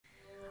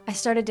I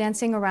started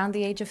dancing around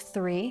the age of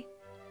 3.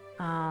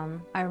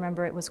 I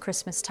remember it was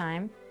Christmas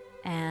time,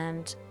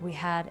 and we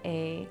had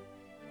a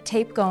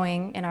tape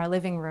going in our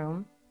living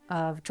room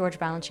of George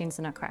Balanchine's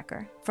The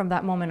Nutcracker. From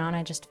that moment on,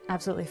 I just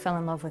absolutely fell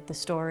in love with the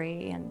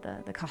story and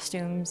the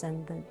costumes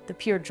and the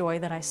pure joy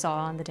that I saw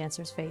on the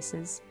dancers'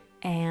 faces,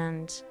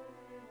 and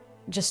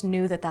just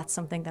knew that that's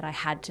something that I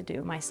had to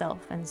do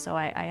myself. And so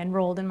I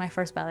enrolled in my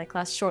first ballet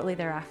class shortly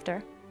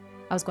thereafter.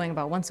 I was going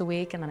about once a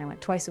week, and then I went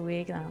twice a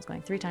week, and then I was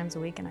going 3 times a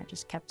week, and I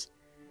just kept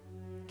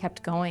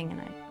going, and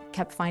I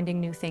kept finding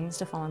new things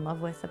to fall in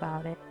love with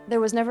about it. There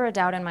was never a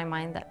doubt in my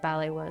mind that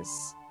ballet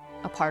was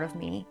a part of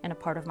me and a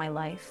part of my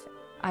life.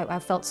 I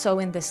felt so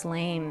in this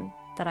lane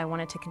that I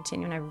wanted to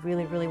continue, and I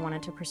really, really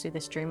wanted to pursue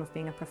this dream of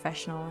being a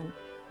professional and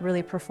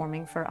really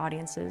performing for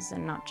audiences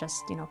and not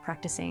just,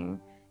 practicing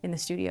in the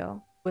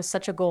studio. It was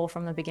such a goal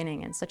from the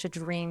beginning and such a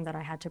dream that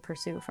I had to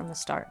pursue from the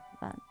start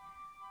that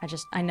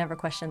I never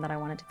questioned that I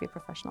wanted to be a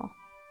professional.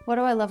 What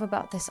do I love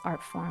about this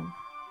art form?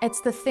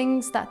 It's the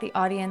things that the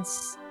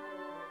audience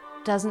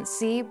doesn't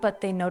see, but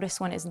they notice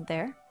when it isn't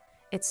there.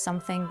 It's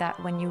something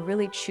that when you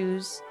really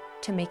choose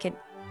to make it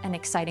an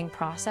exciting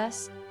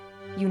process,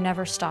 you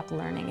never stop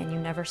learning and you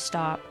never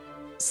stop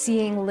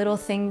seeing little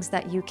things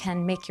that you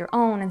can make your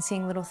own and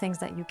seeing little things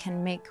that you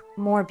can make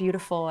more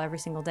beautiful every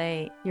single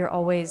day. You're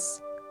always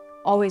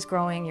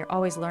growing, you're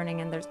always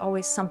learning, and there's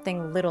always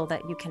something little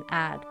that you can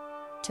add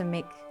to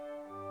make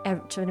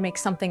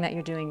something that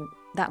you're doing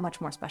that much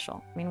more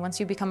special. I mean, once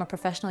you become a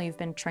professional, you've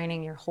been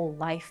training your whole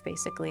life,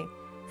 basically,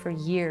 for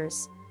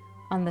years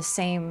on the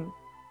same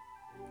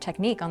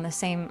technique, on the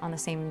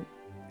same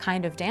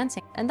kind of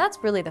dancing. And that's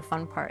really the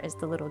fun part, is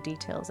the little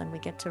details, and we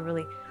get to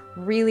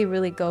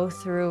really go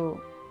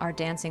through our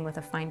dancing with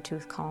a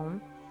fine-tooth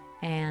comb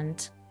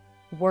and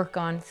work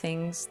on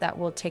things that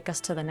will take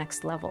us to the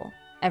next level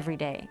every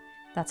day.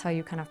 That's how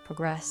you kind of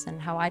progress,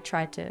 and how I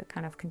try to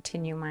kind of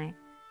continue my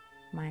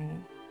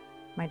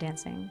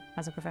dancing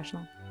as a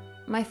professional.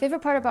 My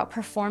favorite part about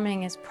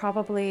performing is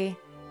probably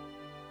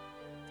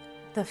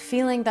the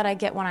feeling that I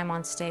get when I'm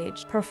on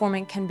stage.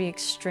 Performing can be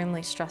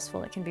extremely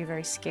stressful. It can be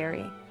very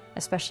scary,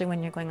 especially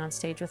when you're going on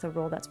stage with a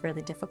role that's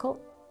really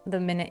difficult. The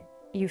minute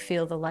you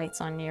feel the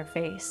lights on your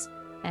face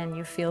and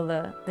you feel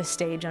the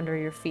stage under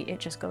your feet, it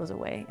just goes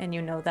away, and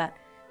you know that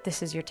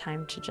this is your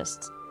time to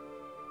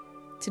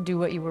do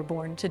what you were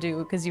born to do,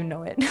 because you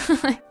know it.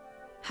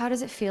 How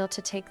does it feel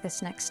to take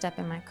this next step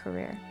in my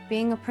career?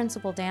 Being a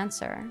principal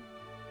dancer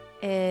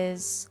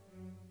is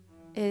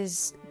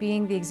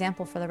being the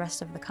example for the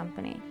rest of the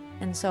company.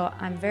 And so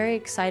I'm very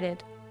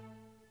excited.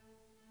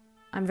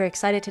 I'm very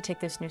excited to take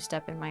this new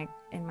step in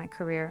my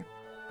career,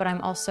 but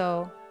I'm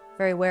also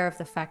very aware of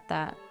the fact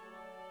that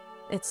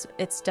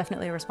it's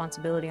definitely a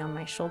responsibility on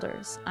my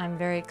shoulders. I'm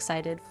very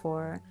excited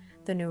for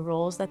the new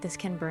roles that this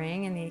can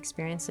bring and the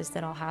experiences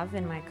that I'll have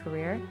in my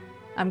career.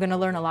 I'm going to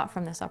learn a lot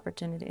from this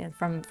opportunity and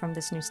from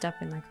this new step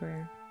in my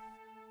career.